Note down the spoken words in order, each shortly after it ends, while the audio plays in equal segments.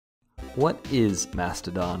What is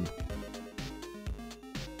Mastodon?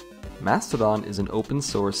 Mastodon is an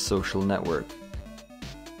open-source social network.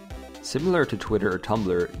 Similar to Twitter or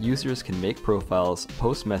Tumblr, users can make profiles,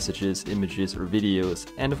 post messages, images, or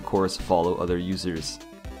videos, and of course follow other users.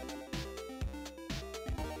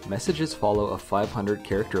 Messages follow a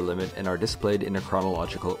 500-character limit and are displayed in a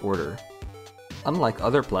chronological order. Unlike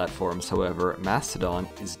other platforms, however, Mastodon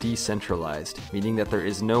is decentralized, meaning that there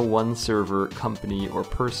is no one server, company, or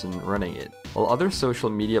person running it. While other social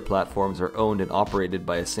media platforms are owned and operated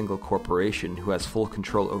by a single corporation who has full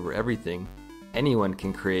control over everything, anyone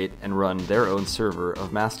can create and run their own server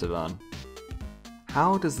of Mastodon.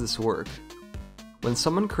 How does this work? When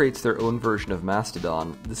someone creates their own version of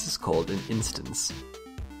Mastodon, this is called an instance.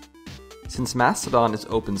 Since Mastodon is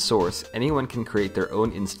open source, anyone can create their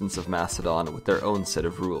own instance of Mastodon with their own set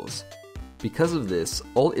of rules. Because of this,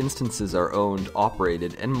 all instances are owned,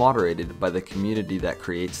 operated, and moderated by the community that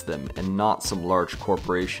creates them, and not some large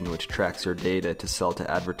corporation which tracks your data to sell to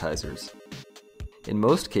advertisers. In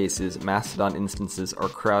most cases, Mastodon instances are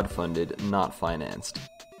crowdfunded, not financed.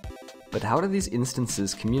 But how do these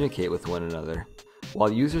instances communicate with one another? While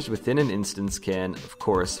users within an instance can, of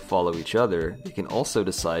course, follow each other, they can also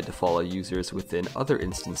decide to follow users within other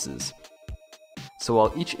instances. So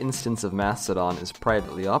while each instance of Mastodon is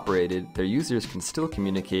privately operated, their users can still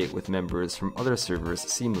communicate with members from other servers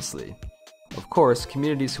seamlessly. Of course,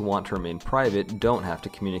 communities who want to remain private don't have to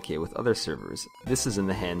communicate with other servers. This is in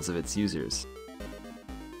the hands of its users.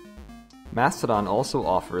 Mastodon also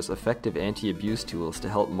offers effective anti-abuse tools to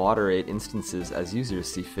help moderate instances as users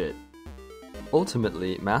see fit.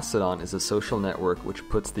 Ultimately, Mastodon is a social network which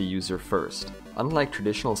puts the user first. Unlike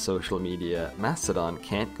traditional social media, Mastodon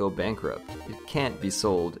can't go bankrupt, it can't be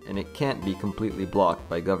sold, and it can't be completely blocked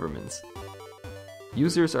by governments.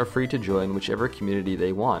 Users are free to join whichever community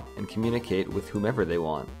they want and communicate with whomever they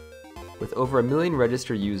want. With over 1 million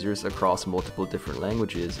registered users across multiple different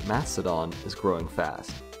languages, Mastodon is growing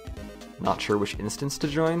fast. Not sure which instance to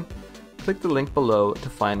join? Click the link below to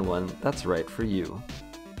find one that's right for you.